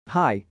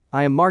Hi,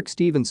 I am Mark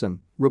Stevenson,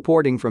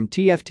 reporting from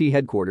TFT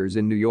headquarters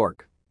in New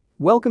York.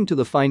 Welcome to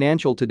the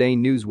Financial Today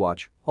News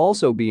Watch,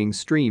 also being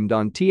streamed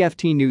on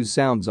TFT News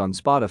Sounds on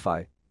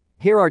Spotify.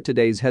 Here are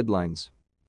today's headlines.